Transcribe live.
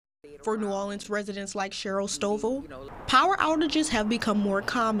For New Orleans residents like Cheryl Stovall, power outages have become more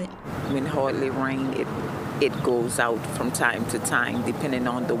common. When hardly rain, it goes out from time to time, depending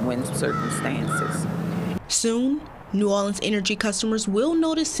on the wind circumstances. Soon, New Orleans energy customers will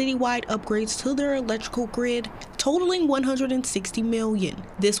notice citywide upgrades to their electrical grid, totaling $160 million.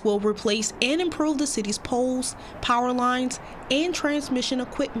 This will replace and improve the city's poles, power lines, and transmission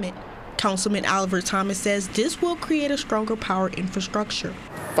equipment. Councilman Oliver Thomas says this will create a stronger power infrastructure.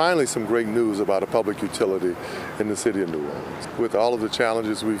 Finally, some great news about a public utility in the city of New Orleans. With all of the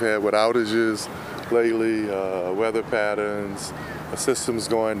challenges we've had with outages lately, weather patterns, systems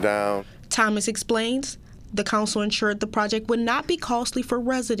going down. Thomas explains the council ensured the project would not be costly for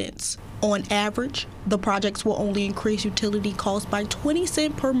residents. On average, the projects will only increase utility costs by 20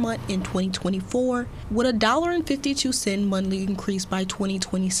 cents per month in 2024, with a $1.52 monthly increase by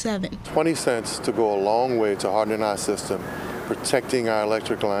 2027. 20 cents to go a long way to hardening our system, protecting our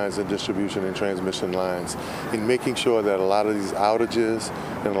electric lines and distribution and transmission lines, and making sure that a lot of these outages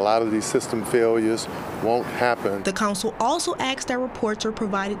and a lot of these system failures won't happen. The council also asked that reports are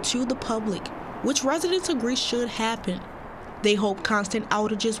provided to the public, which residents agree should happen. They hope constant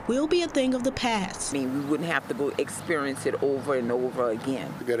outages will be a thing of the past. I mean, we wouldn't have to go experience it over and over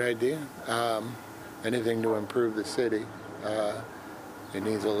again. A good idea. Anything to improve the city. It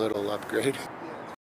needs a little upgrade.